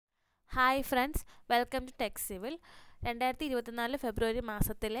Hi friends, welcome to Tech Civil. 2024 ഫെബ്രുവരി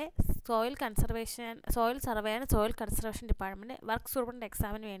മാസത്തിലെ soil survey and soil conservation department work superintendent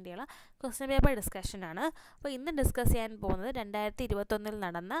എക്സാമിന് വേണ്ടിയുള്ള question paper ഡിസ്കഷനാണ്. അപ്പോൾ ഇന്ന് discuss ചെയ്യാൻ പോകുന്നത് 2021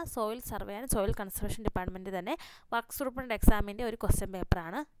 നടന്ന soil survey and soil conservation department തന്നെ വർക്ക് സൂപ്രണ്ട് എക്സാമിൻ്റെ ഒരു ക്വസ്റ്റ്യൻ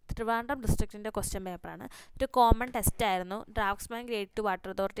പേപ്പറാണ്. ട്രിവാൻഡ്രം ഡിസ്ട്രിക്റ്റിൻ്റെ ക്വസ്റ്റ്യൻ പേപ്പറാണ്. ഒരു കോമൺ ടെസ്റ്റ് ആയിരുന്നു. ഡ്രാഫ്റ്റ്സ്മാൻ ഗ്രേഡ് 2 വാട്ടർ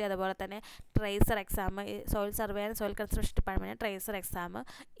അതോറിറ്റി, അതുപോലെ തന്നെ tracer exam, soil survey and soil conservation department tracer exam,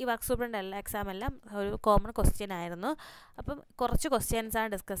 ഈ വർക്ക് സൂപ്രണ്ട് എല്ലാ എക്സാമെല്ലാം ഒരു കോമൺ ക്വസ്റ്റ്യൻ ആയിരുന്നു. അപ്പം കുറച്ച് ക്വസ്റ്റ്യൻസാണ്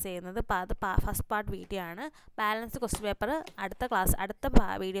ഡിസ്കസ് ചെയ്യുന്നത്. അപ്പോൾ അത് ഫസ്റ്റ് പാർട്ട് വീഡിയോ ആണ്. ബാലൻസ് ക്വസ്റ്റ്യൻ പേപ്പർ അടുത്ത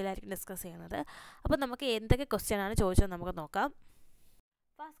വീഡിയോയിലായിരിക്കും ഡിസ്കസ് ചെയ്യുന്നത്. അപ്പോൾ നമുക്ക് എന്തൊക്കെ ക്വസ്റ്റ്യനാണ് ചോദിച്ചത് നമുക്ക് നോക്കാം.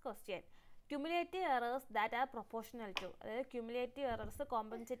 First question, cumulative errors that are proportional to, അതായത് ക്യുമുലേറ്റീവ് എറേഴ്സ്,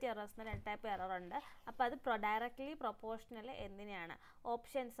 കോമ്പൻസേറ്റീവ് എറേഴ്സ് എന്ന രണ്ട് ടൈപ്പ് എറർ ഉണ്ട്. അപ്പോൾ അത് ഡയറക്റ്റ്ലി പ്രൊപ്പോർഷണൽ എന്തിനാണ്?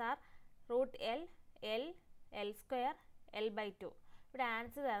 Options are root L, L, L square, L/2. ഇവിടെ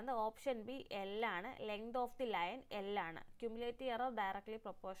ആൻസർ തരുന്നത് ഓപ്ഷൻ ബി എൽ ആണ്. Length of the line L ആണ്. Cumulative error directly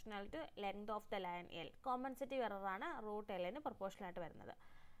proportional to length of the line L. കോമ്പൻസേറ്റീവ് error ആണ് root എല്ലിന് proportional ആയിട്ട് വരുന്നത്.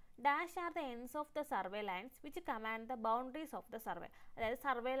 Dash are the ends of the survey lines which command the boundaries of the survey. അതായത്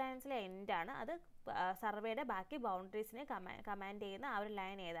survey ലൈൻസിലെ എൻഡാണ്, അത് സർവേയുടെ ബാക്കി ബൗണ്ടറീസിനെ command ചെയ്യുന്ന ആ ഒരു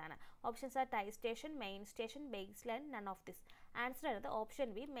ലൈൻ ഏതാണ്? Options are tie station, main station, base line, none of this. Answer വരുന്നത് option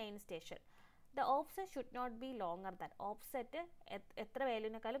B main station. The offset should not be longer than. Offset എത്ര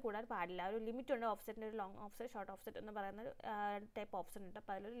വാല്യൂവിനേക്കാളും കൂടാൻ പാടില്ല. ഒരു ലിമിറ്റ് ഉണ്ട്. ഓഫ്സെറ്റിൻ്റെ ഒരു ലോങ് ഓഫ്സെറ്റ്, ഷോർട്ട് ഓഫ്സെറ്റ് എന്ന് പറയുന്ന ഒരു ടൈപ്പ് ഓഫ്സെറ്റ് ഉണ്ട്.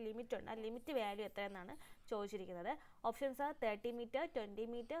 അപ്പോൾ അതിലൊരു ലിമിറ്റ് ഉണ്ട്. ആ ലിമിറ്റ് വാല്യൂ എത്രയെന്നാണ് ചോദിച്ചിരിക്കുന്നത്. Options are 30 metre, 20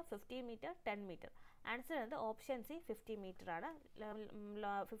 metre, 50 metre, 10 metre. Answer വരുന്നത് ഓപ്ഷൻ സി 50 മീറ്റർ ആണ്.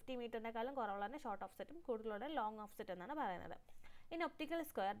 50 മീറ്ററിനേക്കാളും കുറവുള്ളതാണ് ഷോർട്ട് ഓഫ്സെറ്റും, കൂടുതലുള്ള ലോങ് ഓഫ്സെറ്റ് എന്നാണ് പറയുന്നത്. In optical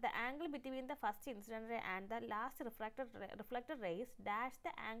square, the angle between the first incident ray and the last reflected rays dash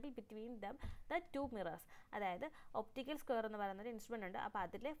the angle between them the two mirrors. അതായത് optical square എന്ന് പറയുന്ന ഒരു instrument ഉണ്ട്. അപ്പോൾ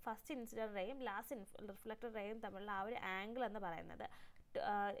അതിൽ ഫസ്റ്റ് ഇൻസിഡൻറ്റ് റേയും ലാസ്റ്റ് റിഫ്ലക്റ്റഡ് റേയും തമ്മിലുള്ള ആ ഒരു ആംഗിൾ എന്ന് പറയുന്നത്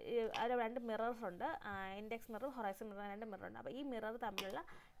രണ്ട് മിറേഴ്സ് ഉണ്ട്. ഇൻഡെക്സ് മിറർ, ഹൊറൈസൺ മിറർ, രണ്ട് മിറർ ഉണ്ട്. അപ്പോൾ ഈ മിറർ തമ്മിലുള്ള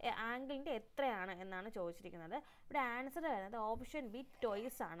ആംഗിളിൻ്റെ എത്രയാണ് എന്നാണ് ചോദിച്ചിരിക്കുന്നത്. ഇവിടെ ആൻസർ വരുന്നത് ഓപ്ഷൻ ബി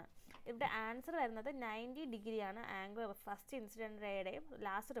ടോയ്സ് ആണ്. ഇവിടെ ആൻസർ വരുന്നത് 90 ഡിഗ്രിയാണ് angle. First incident റേയുടെയും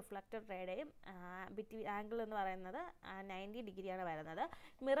last reflected റേയുടെയും angle എന്ന് പറയുന്നത് 90 ഡിഗ്രിയാണ് വരുന്നത്.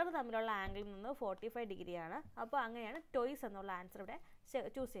 മിറർ തമ്മിലുള്ള ആംഗിളിൽ നിന്ന് 45 ഡിഗ്രിയാണ്. അപ്പോൾ അങ്ങനെയാണ് ടോയ്സ് എന്നുള്ള ആൻസർ ഇവിടെ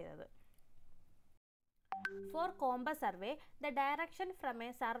ചൂസ് ചെയ്തത്. For compass survey, the direction from a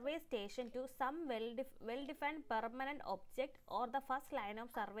survey station to some well-defined permanent object or the first line of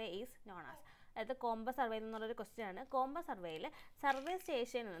survey is known as. അതായത് കോമ്പസ് സർവേയിൽ നിന്നുള്ളൊരു ക്വസ്റ്റ്യൻ ആണ്. കോമ്പസ് സർവേയിൽ സർവേ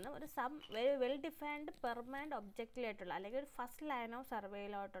സ്റ്റേഷനിൽ നിന്നും ഒരു വെൽ ഡിഫൈൻഡ് പെർമനൻറ്റ് ഒബ്ജക്റ്റിലായിട്ടുള്ള അല്ലെങ്കിൽ ഒരു ഫസ്റ്റ് ലൈൻ ഓഫ്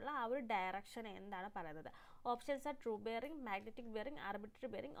സർവേയിലോട്ടുള്ള ആ ഒരു ഡയറക്ഷൻ എന്താണ് പറയുന്നത്? Options are true bearing, magnetic bearing, arbitrary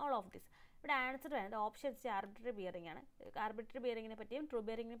bearing, all of this. ഇവിടെ ആൻസർ വരുന്നത് ഓപ്ഷൻ സി ആർബിട്രറി ബിയറിംഗ് ആണ്. ആർബിട്രറി ബിയറിങ്ങിനെ പറ്റിയും ട്രൂ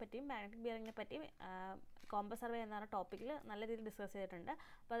ബിയറിങ്ങിനെ പറ്റിയും മാഗ്നറ്റിക് ബിയറിങ്ങിനെ പറ്റിയും കോമ്പസ് സർവേ എന്ന ടോപ്പിക്കിൽ നല്ല രീതിയിൽ ഡിസ്കസ് ചെയ്തിട്ടുണ്ട്.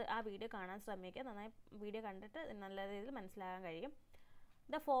 അപ്പോൾ ആ വീഡിയോ കാണാൻ ശ്രമിക്കുക. നന്നായി വീഡിയോ കണ്ടിട്ട് നല്ല രീതിയിൽ മനസ്സിലാക്കാൻ കഴിയും.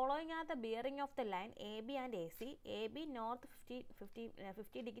 The following are the bearing of the line AB and AC. AB north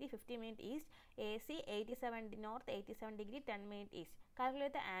 50 degree 50 minute east, AC 87 north 87 degree 10 minute east.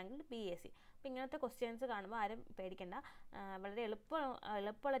 Calculate the angle BAC. അപ്പോൾ ഇങ്ങനത്തെ ക്വസ്റ്റ്യൻസ് കാണുമ്പോൾ ആരും പേടിക്കേണ്ട. വളരെ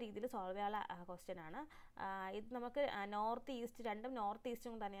എളുപ്പമുള്ള രീതിയിൽ സോൾവ് ചെയ്യാനുള്ള ക്വസ്റ്റ്യൻ ആണ്. ഇത് നമുക്ക് നോർത്ത് ഈസ്റ്റ്, രണ്ടും നോർത്ത്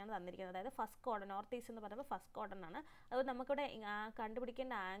ഈസ്റ്റും തന്നെയാണ് തന്നിരിക്കുന്നത്. അതായത് ഫസ്റ്റ് ക്വാർട്ടർ, നോർത്ത് ഈസ്റ്റ് എന്ന് പറയുമ്പോൾ ഫസ്റ്റ് ക്വാർട്ടറിനാണ്. അതുകൊണ്ട് നമുക്കിവിടെ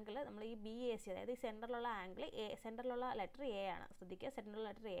കണ്ടുപിടിക്കേണ്ട ആംഗിൾ നമ്മൾ ഈ BAC, അതായത് ഈ സെൻറ്ററിലുള്ള ആംഗിൾ സെൻറ്ററിലുള്ള ലെറ്റർ എ ആണ്. ശ്രദ്ധിക്കുക, സെൻറ്ററിലുള്ള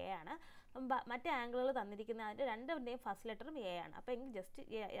ലെറ്റർ എ ആണ്. മറ്റേ ആംഗിളുകൾ തന്നിരിക്കുന്ന അതിൻ്റെ രണ്ടിൻ്റെയും ഫസ്റ്റ് ലെറ്ററും എ ആണ്. അപ്പോൾ എങ്കിൽ ജസ്റ്റ്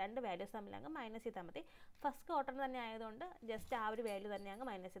രണ്ട് വാല്യൂസ് തമ്മിൽ അങ്ങ് മൈനസ് ചെയ്താൽ മതി. ഫസ്റ്റ് ക്വാർട്ടറിന് തന്നെ ആയതുകൊണ്ട് ജസ്റ്റ് ആ ഒരു വാല്യൂ തന്നെ അങ്ങ്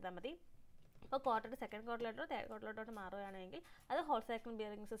മൈനസ് ചെയ്താൽ മതി. അപ്പോൾ ക്വാർട്ടർ സെക്കൻഡ് ക്വാർട്ടറിലോട്ടോ തേർഡ് ക്വാർട്ടറിലോട്ടോ മാറുകയാണെങ്കിൽ അത് ഹോൾ സൈക്കിൾ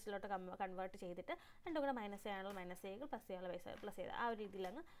ബിയറിംഗ് സിസ്റ്റത്തിലോട്ട് കൺവേർട്ട് ചെയ്തിട്ട് രണ്ടും കൂടെ മൈനസ് ചെയ്യാനുള്ള മൈനസ് ചെയ്യുക, പ്ലസ് ചെയ്യാനുള്ള പ്ലസ് ചെയ്ത് ആ ഒരു രീതിയിൽ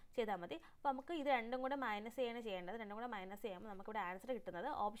അങ്ങ് ചെയ്താൽ മതി. അപ്പോൾ നമുക്ക് ഇത് രണ്ടും കൂടെ മൈനസ് ചെയ്യേണ്ടത്. രണ്ടും കൂടെ മൈനസ് ചെയ്യുമ്പോൾ നമുക്കിവിടെ ആൻസർ കിട്ടുന്നത്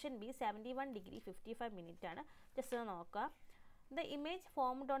ഓപ്ഷൻ ബി 71 ഡിഗ്രി 55 മിനിറ്റ് ആണ്. ജസ്റ്റ് ഒന്ന് നോക്കുക. The image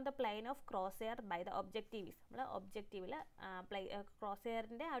formed on the plane of crosshair by the objective is. നമ്മൾ ഒബ്ജക്റ്റീവിൽ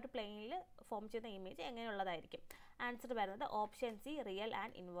ക്രോസ്ഹെയറിൻ്റെ ആ ഒരു പ്ലെയിനിൽ ഫോം ചെയ്യുന്ന ഇമേജ് എങ്ങനെയുള്ളതായിരിക്കും? ആൻസർ വരുന്നത് option C real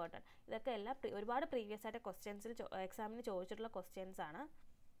and inverted. ഇതൊക്കെ എല്ലാം ഒരുപാട് പ്രീവിയസ് ആയിട്ട് ക്വസ്റ്റ്യൻസിൽ എക്സാമിന് ചോദിച്ചിട്ടുള്ള ക്വസ്റ്റ്യൻസ് ആണ്.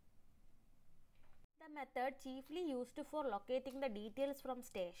 The method chiefly used for locating the details from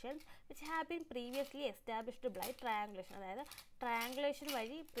stations which have been previously established by triangulation. അതായത് ട്രയാങ്കുലേഷൻ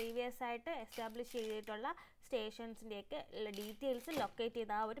വഴി പ്രീവിയസ് ആയിട്ട് എസ്റ്റാബ്ലിഷ് ചെയ്തിട്ടുള്ള സ്റ്റേഷൻസിൻ്റെയൊക്കെ ഡീറ്റെയിൽസ് ലൊക്കേറ്റ്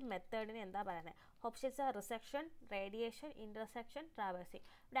ചെയ്ത ആ ഒരു മെത്തേഡിന് എന്താ പറയുന്നത്? Options are resection, radiation, intersection, traversing.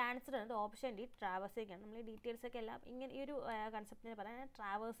 ഇവിടെ ആൻസർ വരുന്നത് ഓപ്ഷൻ ഡി ട്രാവേഴ്സിങ് ആണ്. നമ്മൾ ഈ ഡീറ്റെയിൽസ് ഒക്കെ എല്ലാം ഇങ്ങനെ ഈ ഒരു കൺസെപ്റ്റിനെ പറയാൻ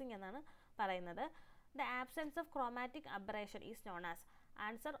ട്രാവേഴ്സിങ് എന്നാണ് പറയുന്നത്. The absence of chromatic aberration is known as.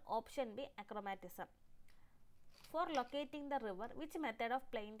 Answer option B achromatism. For locating the river, which method of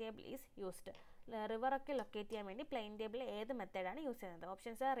plane table is used? River ഒക്കെ ലൊക്കേറ്റ് ചെയ്യാൻ വേണ്ടി പ്ലെയിൻ ടേബിൾ ഏത് മെത്തേഡാണ് യൂസ് ചെയ്യുന്നത്?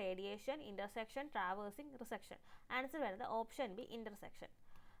 Options radiation, intersection, traversing, resection. Answer വരുന്നത് option B intersection.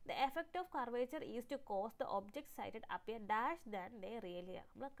 The effect of curvature is to cause the objects sighted appear dash than they really are.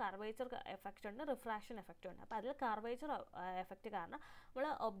 നമ്മൾ curvature effect ഉണ്ട്, refraction effect ഉണ്ട്. അപ്പോൾ അതിൽ curvature effect കാരണം നമ്മൾ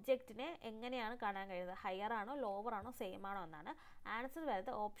ഒബ്ജക്റ്റിനെ എങ്ങനെയാണ് കാണാൻ കഴിയുന്നത്? ഹയർ ആണോ ലോവർ ആണോ സെയിം ആണോ എന്നാണ്. ആൻസർ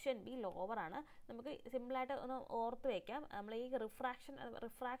വരുന്നത് ഓപ്ഷൻ ബി ലോവർ ആണ്. നമുക്ക് സിമ്പിളായിട്ട് ഒന്ന് ഓർത്ത് വയ്ക്കാം. നമ്മൾ ഈ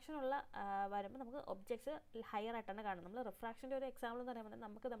റിഫ്രാക്ഷൻ ഉള്ള വരുമ്പോൾ നമുക്ക് ഒബ്ജക്ട്സ് ഹയർ ആയിട്ടാണ് കാണുന്നത്. നമ്മൾ റിഫ്രാക്ഷൻ്റെ ഒരു എക്സാമ്പിൾ എന്ന് പറയുമ്പോൾ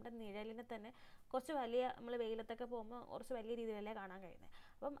നമുക്ക് നമ്മുടെ നിഴലിനെ തന്നെ കുറച്ച് വലിയ, നമ്മൾ വെയിലത്തൊക്കെ പോകുമ്പോൾ കുറച്ച് വലിയ രീതിയിലല്ലേ കാണാൻ കഴിയുന്നത്.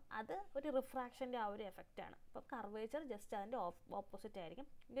 അപ്പം അത് ഒരു റിഫ്രാക്ഷൻ്റെ ആ ഒരു എഫക്റ്റാണ്. അപ്പം കർവേച്ചർ ജസ്റ്റ് അതിൻ്റെ ഓപ്പോസിറ്റ് ആയിരിക്കും.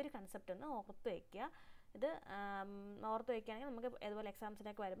 ഈ ഒരു കൺസെപ്റ്റ് ഒന്ന് ഓർത്ത് വയ്ക്കുക. ഇത് ഓർത്ത് വയ്ക്കുകയാണെങ്കിൽ നമുക്ക് ഇതുപോലെ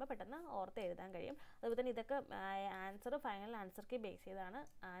എക്സാംസിനൊക്കെ വരുമ്പോൾ പെട്ടെന്ന് ഓർത്ത് എഴുതാൻ കഴിയും. അതുപോലെ തന്നെ ഇതൊക്കെ ആൻസർ ഫൈനൽ ആൻസർക്ക് ബേസ് ചെയ്താണ്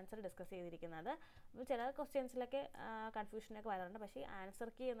ആൻസർ ഡിസ്കസ് ചെയ്തിരിക്കുന്നത്. അപ്പോൾ ചില ക്വസ്റ്റ്യൻസിലൊക്കെ കൺഫ്യൂഷനൊക്കെ വരാറുണ്ട്. പക്ഷേ ഈ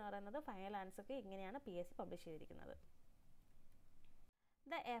ആൻസർ കീ എന്ന് പറയുന്നത് ഫൈനൽ ആൻസർ കീ ഇങ്ങനെയാണ് PSC പബ്ലിഷ് ചെയ്തിരിക്കുന്നത്.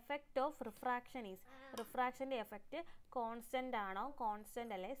 The effect of refraction is, റിഫ്രാക്ഷൻ്റെ effect constant ആണോ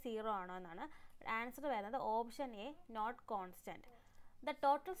കോൺസ്റ്റൻ്റ് അല്ലെ സീറോ ആണോ എന്നാണ്. ആൻസർ വരുന്നത് option A not constant. The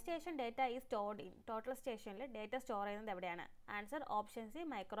total station data is stored in, total സ്റ്റേഷനിൽ ഡേറ്റ സ്റ്റോർ ചെയ്യുന്നത് എവിടെയാണ്? Answer option C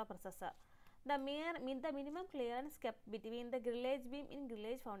micro processor. The minimum clearance kept between the grillage beam in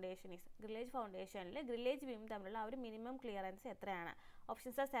grillage foundation is, grillage foundationൽ grillage beam തമ്മിലുള്ള ആ ഒരു minimum clearance എത്രയാണ്?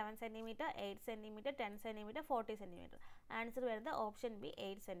 Options 7 cm, 8 cm, 10 cm, 40 cm. Answer വരുന്നത് option B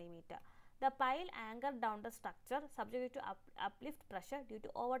 8 cm. The pile anchored down the structure subject to uplift pressure due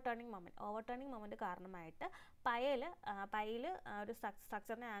to overturning moment. Overturning moment കാരണമായിട്ട് pile ഒരു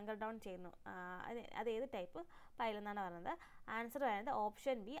സ്ട്രക്ചറിനെ anchor down ചെയ്യുന്നു. അത് ഏത് ടൈപ്പ് പൈൽ എന്നാണ് പറയുന്നത്? Answer വരുന്നത്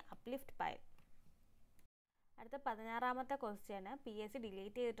option B uplift pile. അടുത്ത 16ാമത്തെ ക്വസ്റ്റ്യൻ PSC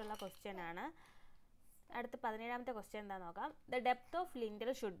ഡിലീറ്റ് ചെയ്തിട്ടുള്ള ക്വസ്റ്റ്യൻ ആണ്. അടുത്ത 17ാമത്തെ ക്വസ്റ്റ്യൻ എന്താ നോക്കാം. The depth of lintel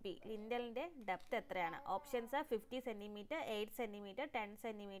should be, ലിൻഡലിൻ്റെ depth എത്രയാണ്? Options 50 cm, 8 cm, 10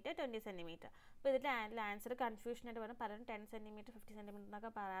 cm, 20 cm. അപ്പോൾ ഇതിൻ്റെ ആൻസർ കൺഫ്യൂഷനായിട്ട് വരും. പലരും 10 cm, 50 cm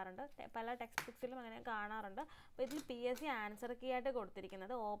എന്നൊക്കെ പറയാറുണ്ട്. പല ടെക്സ്റ്റ് ബുക്സിലും അങ്ങനെ കാണാറുണ്ട്. അപ്പോൾ ഇതിൽ PSC ആൻസർ കീ ആയിട്ട്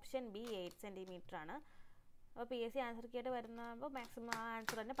കൊടുത്തിരിക്കുന്നത് ഓപ്ഷൻ ബി 8 cm ആണ്. അപ്പോൾ PSC ആൻസർ കീ ആയിട്ട് വരുമ്പോൾ മാക്സിമം ആ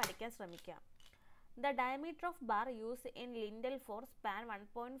ആൻസർ തന്നെ പഠിക്കാൻ ശ്രമിക്കുക. The diameter of bar used in lintel for span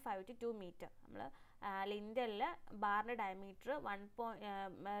 1.5 to 2 meter. നമ്മൾ ലിൻഡലിൽ ബാറിൻ്റെ ഡയമീറ്റർ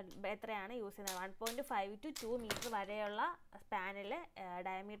എത്രയാണ് യൂസ് ചെയ്യുന്നത്? 1.5 to 2 മീറ്റർ വരെയുള്ള സ്പാനിൽ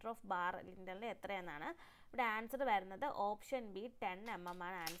ഡയമീറ്റർ ഓഫ് ബാർ ലിൻഡലിൻ്റെ എത്രയെന്നാണ്. ഇവിടെ ആൻസർ വരുന്നത് ഓപ്ഷൻ ബി 10 mm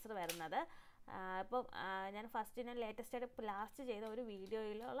ആണ് ആൻസർ വരുന്നത്. ഇപ്പം ഞാൻ ലേറ്റസ്റ്റ് ആയിട്ട് ലാസ്റ്റ് ചെയ്ത ഒരു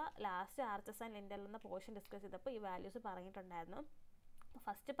വീഡിയോയിലുള്ള ലാസ്റ്റ് ആർച്ചസ് ആൻഡ് ലിൻഡൽ എന്ന പോർഷൻ ഡിസ്കസ് ചെയ്തപ്പോൾ ഈ വാല്യൂസ് പറഞ്ഞിട്ടുണ്ടായിരുന്നു.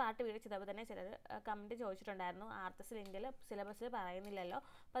 ഫസ്റ്റ് പാർട്ട് വീഡിയോ ചെയ്തപ്പോൾ തന്നെ ചിലർ കമൻറ്റ് ചോദിച്ചിട്ടുണ്ടായിരുന്നു, ആർച്ചസ് ലിൻഡൽ സിലബസിൽ പറയുന്നില്ലല്ലോ,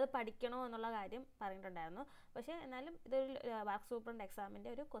 അപ്പോൾ അത് പഠിക്കണോ എന്നുള്ള കാര്യം പറഞ്ഞിട്ടുണ്ടായിരുന്നു. പക്ഷേ എന്നാലും ഇതൊരു വർക്ക് സൂപ്രണ്ട് എക്സാമിൻ്റെ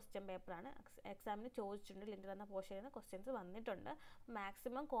ഒരു ക്വസ്റ്റ്യൻ പേപ്പറാണ്. എക്സാമിന് ചോദിച്ചിട്ടുണ്ട്, ലിൻഡൽ എന്ന പോർഷനിൽ നിന്ന് ക്വസ്റ്റ്യൻസ് വന്നിട്ടുണ്ട്.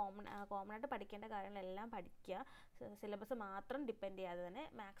 മാക്സിമം കോമൺ ആയിട്ട് പഠിക്കേണ്ട കാര്യങ്ങളെല്ലാം പഠിക്കുക. സിലബസ് മാത്രം ഡിപ്പെൻഡ് ചെയ്യാതെ തന്നെ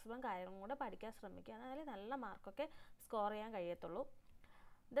മാക്സിമം കാര്യങ്ങളും കൂടെ പഠിക്കാൻ ശ്രമിക്കുക. എന്നാലേ നല്ല മാർക്കൊക്കെ സ്കോർ ചെയ്യാൻ കഴിയത്തുള്ളൂ.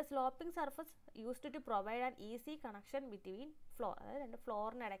 The sloping surface used to provide an easy connection between floor, അതായത് രണ്ട്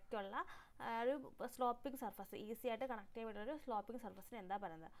ഫ്ലോറിനിടയ്ക്കുള്ള ഒരു സ്ലോപ്പിംഗ് സർഫസ് ഈസി ആയിട്ട് കണക്ട് ചെയ്യാൻ വേണ്ടി ഒരു സ്ലോപ്പിംഗ് സർഫസിന് എന്താ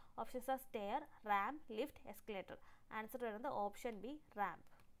പറയുന്നത്? Options are stair, ramp, lift, escalator. Answer വരുന്നത് option B ramp.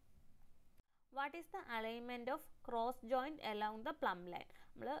 What is the alignment of cross joint along the plum line?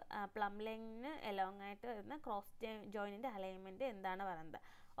 നമ്മൾ പ്ലം ലൈനിന് അലോങ് ആയിട്ട് വരുന്ന ക്രോസ് ജോയിൻറ്റിൻ്റെ അലൈൻമെൻറ്റ് എന്താണ് പറയുന്നത്?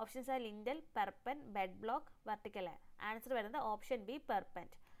 Options are lintel, പെർപെൻറ്റ്, bed block, vertical line. Answer വരുന്നത് option B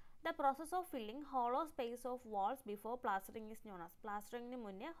പെർപെൻറ്റ്. The process of filling hollow space of walls before plastering is known as. പ്ലാസ്റ്ററിങ്ങിന്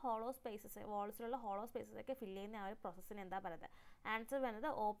മുന്നേ hollow spaces, വാൾസിലുള്ള hollow spaces ഒക്കെ fill ചെയ്യുന്ന ആ ഒരു പ്രോസസ്സിന് എന്താ പറയുന്നത്? ആൻസർ വരുന്നത്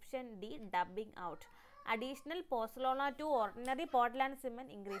option D dubbing out. Additional പോർസലോണ to ordinary Portland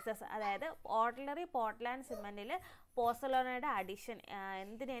cement increases, അതായത് ordinary Portland സിമെൻറ്റിൽ പോർസലോണയുടെ addition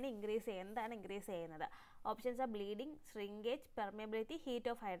എന്താണ് ഇൻക്രീസ് ചെയ്യുന്നത്? Options are bleeding, shrinkage, permeability, heat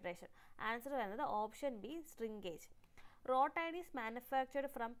of hydration. Answer വരുന്നത് option B shrinkage. Rote iron is manufactured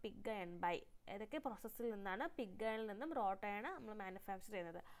from pig iron by, ഏതൊക്കെ പ്രോസസ്സിൽ നിന്നാണ് pig അയണിൽ നിന്നും rote iron നമ്മൾ manufacture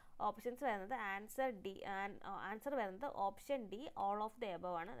ചെയ്യുന്നത്? ഓപ്ഷൻസ് വരുന്നത് ആൻസർ വരുന്നത് option D all of the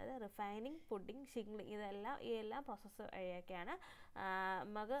above ആണ്. അതായത് റിഫൈനിങ്, പുഡിംഗ്, ഷിംഗ്ലിംഗ് ഈ എല്ലാ പ്രോസസ്സ് വഴിയൊക്കെയാണ്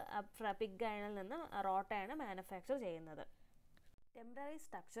നമുക്ക് പിഗ് അയണിൽ നിന്നും റോട്ട് അയൺ മാനുഫാക്ചർ ചെയ്യുന്നത്. Temporary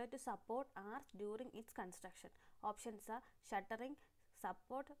structure to support arch during it's construction. Options are shuttering,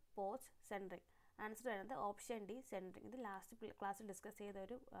 support, porch, centring. Answer വരുന്നത് ഓപ്ഷൻ ഡി സെൻട്രിങ്. ഇത് last ക്ലാസ്സിൽ ഡിസ്കസ് ചെയ്ത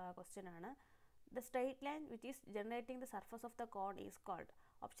ഒരു ക്വസ്റ്റ്യൻ ആണ്. The straight line which is generating the surface of the cone is called.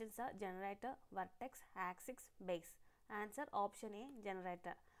 Options are generator, vertex, axis, base. Answer option A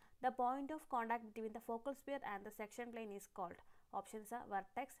generator. The point of contact between the focal sphere and the section plane is called. Options are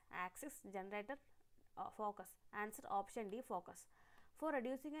vertex, axis, generator, focus. Answer option D, focus. For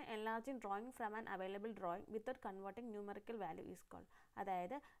reducing and enlarging drawing from an available drawing without converting numerical value is called.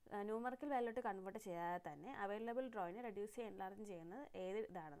 അതായത് numerical വാല്യൂട്ട് convert ചെയ്യാതെ തന്നെ available ഡ്രോയിനെ reduce ചെയ്യുക enlarge ചെയ്യുന്നത് ഏത്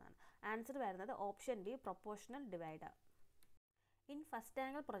ഇതാണെന്നാണ്. Answer വരുന്നത് option D, proportional divider. In first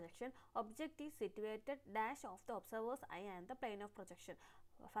angle projection, object is situated dash of the observer's eye and the plane of projection.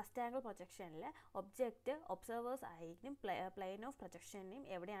 First angle പ്രൊജക്ഷനിൽ object observers ആയിരിക്കും plain of പ്രൊജക്ഷനെയും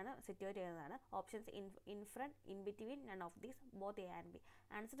എവിടെയാണ് situate ചെയ്യുന്നതാണ്. Options in front, in between, none of these, both A and B.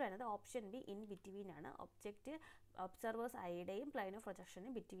 Answer വരുന്നത് option B, in between ആണ്. Object observers ഐയുടെയും plain of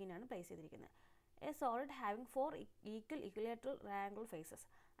പ്രൊജക്ഷനും between ആണ് place ചെയ്തിരിക്കുന്നത്. A solid having 4 equilateral triangle faces.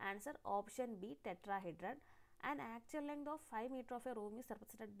 Answer option B, tetrahedron. An actual length of 5 meter of a room is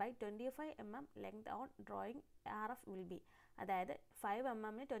represented by 25 mm length on drawing RF will be. അതായത് 5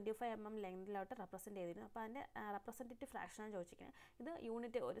 mm 25 mm ലെങ്തിലോട്ട് represent ചെയ്തിരുന്നു. അപ്പോൾ അതിൻ്റെ representative ഫ്രാക്ഷനാണ് ചോദിച്ചിരിക്കുന്നത്. ഇത്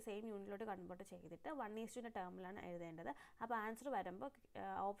unit ഒരു same യൂണിറ്റിലോട്ട് convert ചെയ്തിട്ട് 1:2 ടേമിലാണ് എഴുതേണ്ടത്. അപ്പോൾ ആൻസർ വരുമ്പോൾ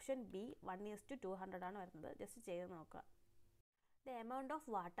ഓപ്ഷൻ ബി 1:200 ആണ് വരുന്നത്. ജസ്റ്റ് ചെയ്ത് നോക്കുക. The amount of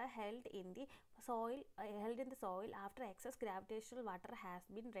water held in the soil after excess gravitational water has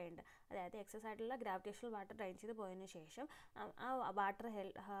been drained. അതായത് എക്സസ് ആയിട്ടുള്ള ഗ്രാവിറ്റേഷണൽ വാട്ടർ ഡ്രെയിൻ ചെയ്ത് പോയതിനു ശേഷം ആ വാട്ടർ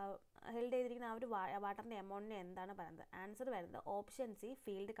ഹെൽഡ് ചെയ്തിരിക്കുന്ന ആ ഒരു വാട്ടറിൻ്റെ എമൗണ്ടിനെ എന്താണ് പറയുന്നത്? ആൻസർ വരുന്നത് option C,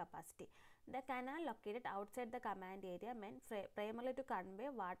 field capacity. The canal located outside the command area meant primarily to convey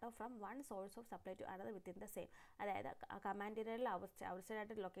water from one source of supply to another within the same. അതായത് കമാൻഡ് ഏരിയയിൽ ഔട്ട്സൈഡ്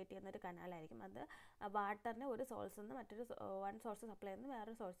ആയിട്ട് ലൊക്കേറ്റ് ചെയ്യുന്ന ഒരു കനാലായിരിക്കും. അത് വാട്ടറിനെ ഒരു സോഴ്സിൽ നിന്ന് മറ്റൊരു സോഴ്സ് സപ്ലൈ ചെയ്യുന്ന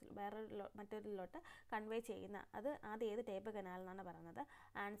മറ്റൊരിലോട്ട് കൺവേ ചെയ്യുന്ന അത് ഏത് ടൈപ്പ് കനാൽ എന്നാണ് പറയുന്നത്?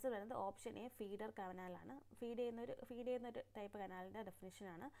 ആൻസർ വരുന്നത് ഓപ്ഷൻ എ, ഫീഡർ കനാലാണ്. ഫീഡ് ചെയ്യുന്ന ഒരു ടൈപ്പ് കനാലിൻ്റെ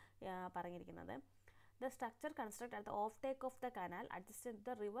ഡെഫിനിഷനാണ് പറഞ്ഞിരിക്കുന്നത്. The structure constructed at the off-take of the canal adjacent to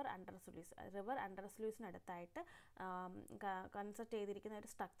the river under sluice. River under സ്ലൂസിനടുത്തായിട്ട് construct ചെയ്തിരിക്കുന്ന ഒരു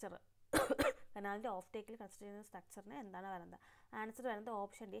സ്ട്രക്ചർ, കനാലിൻ്റെ ഓഫ് ടേക്കിൽ കൺസ്ട്രക്ട് ചെയ്യുന്ന സ്ട്രക്ചറിന് എന്താണ് പറയുന്നത്? ആൻസർ വരുന്നത്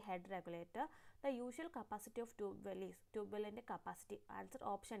option D, head regulator. The usual capacity of tube വെല്ലിൻ്റെ capacity. Answer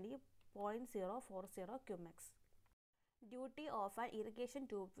option D, 0.040 cumex. Duty of an irrigation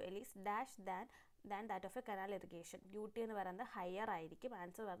tube well is dash than that of a canal irrigation. Duty എന്ന് പറയുന്നത് higher ആയിരിക്കും.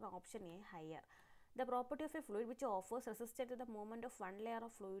 Answer വരുന്നത് option A, higher. The property of a fluid which offers resistance to the movement of one layer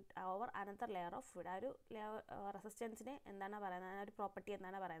of fluid over another layer of fluid. ആ ഒരു റെസിസ്റ്റൻസിനെ എന്താണ് പറയുന്നത്? ആ ഒരു പ്രോപ്പർട്ടി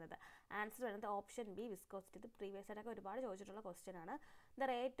എന്താണ് പറയുന്നത്? ആൻസർ വരുന്നത് ഓപ്ഷൻ ബി, വിസ്കോസിറ്റി. ഇത് പ്രീവിയസ് ആയിട്ടൊക്കെ ഒരുപാട് ചോദിച്ചിട്ടുള്ള ക്വസ്റ്റ്യൻ ആണ്. The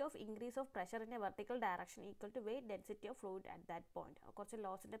rate of increase of pressure in A vertical direction equal to wait density of fluid at that point. കുറച്ച്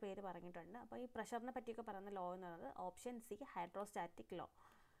ലോസിൻ്റെ പേര് പറഞ്ഞിട്ടുണ്ട്. അപ്പോൾ ഈ പ്രഷറിനെ പറ്റിയൊക്കെ പറയുന്ന ലോ എന്ന് പറയുന്നത് option C, hydrostatic law.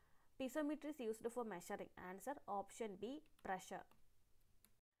 Piezometer is used for measuring. Answer option B, pressure.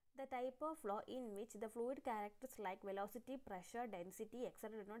 The type of flow in which the fluid characteristics like velocity, pressure, density, etc.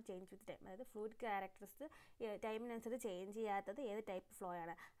 do not change with time. അതായത് fluid characteristics ടൈമിനനുസരിച്ച് change ചെയ്യാത്തത് ഏത് type flow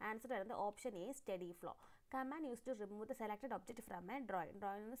ആണ്? Answer വരുന്നത് option A, study flow. Command use to remove the selected object from A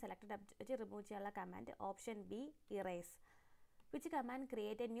ഡ്രോയിങ്ങിൽ നിന്ന് selected object remove ചെയ്യാനുള്ള command option B, erase. Which command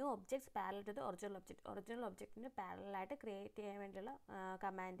create a new objects parallel to the original objectന് പാരലായിട്ട് create ചെയ്യാൻ വേണ്ടിയുള്ള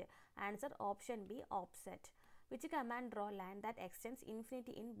command? Answer option B, offset. Which command draw line that extends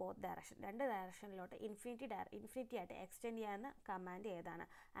infinity in both direction? രണ്ട് ഡയറക്ഷനിലോട്ട് infinity ആയിട്ട് extend ചെയ്യാവുന്ന command ഏതാണ്?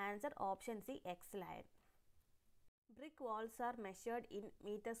 Answer option C, X line. Brick walls are measured in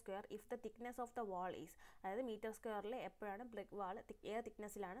meter square if the thickness of the wall is. അതായത് metre സ്ക്വയറിൽ എപ്പോഴാണ് brick വാൾ ഏത്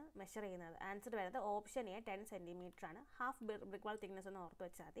തിക്നെസ്സിലാണ് measure ചെയ്യുന്നത്? Answer വരുന്നത് ഓപ്ഷൻ എ, 10 cm ആണ്. ഹാഫ് ബ്രിക്ക് വാൾ തിക്നെസ് എന്ന് ഓർത്ത്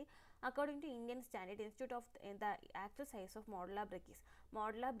വെച്ചാൽ മതി. According to Indian standard institute of the actual size of modular brick is.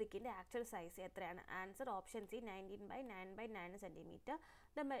 Modular ബ്രിക്കിൻ്റെ actual size എത്രയാണ്? Answer option C, 19/9/9 cm.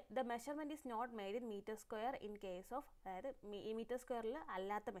 The measurement is not made in meter square in case of, അതായത് ഈ metre സ്ക്വയറിൽ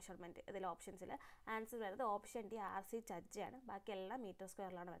അല്ലാത്ത measurement ഇതിൽ ഓപ്ഷൻസിൽ. Answer വരുന്നത് option D, RC ജഡ്ജാണ്. ബാക്കിയെല്ലാം metre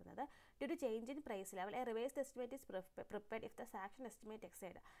സ്ക്വയറിലാണ് വരുന്നത്. Due to change in price level A reversed estimate is prepared if the sanction estimate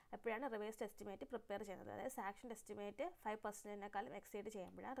Exide. എപ്പോഴാണ് reversed estimate prepare ചെയ്യുന്നത്? അതായത് സാക്ഷൻ എസ്റ്റിമേറ്റ് 5%-നേക്കാളും എക്സൈഡ്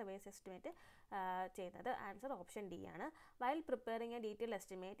ചെയ്യുമ്പോഴാണ് റിവേഴ്സ് എസ്റ്റിമേറ്റ് ചെയ്യുന്നത്. ആൻസർ ഓപ്ഷൻ ഡി ആണ്. While preparing A detail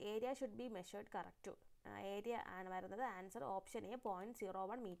estimate area should be measured correct to. Area ആണ് വരുന്നത്. Answer option A,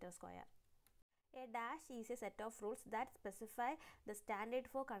 0.01 meter square. A dash is a set of rules that specify the standard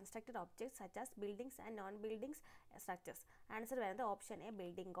for constructed objects such as buildings and non-buildings structures. Answer വരുന്നത് option A,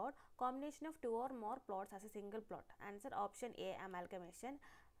 building code. Combination of 2 or more plots as a single plot. Answer option A, amalgamation.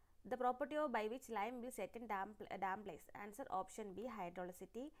 The property of by which lime will set in dam place. Answer option B,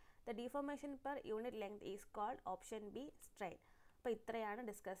 hydraulicity. The deformation per unit length is called option B, strain. അപ്പോൾ ഇത്രയാണ്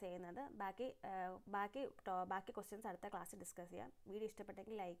discuss ചെയ്യുന്നത്. ബാക്കി questions അടുത്ത ക്ലാസ്സിൽ discuss ചെയ്യാം. Video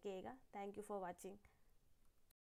ഇഷ്ടപ്പെട്ടെങ്കിൽ like ചെയ്യുക. Thank you for watching.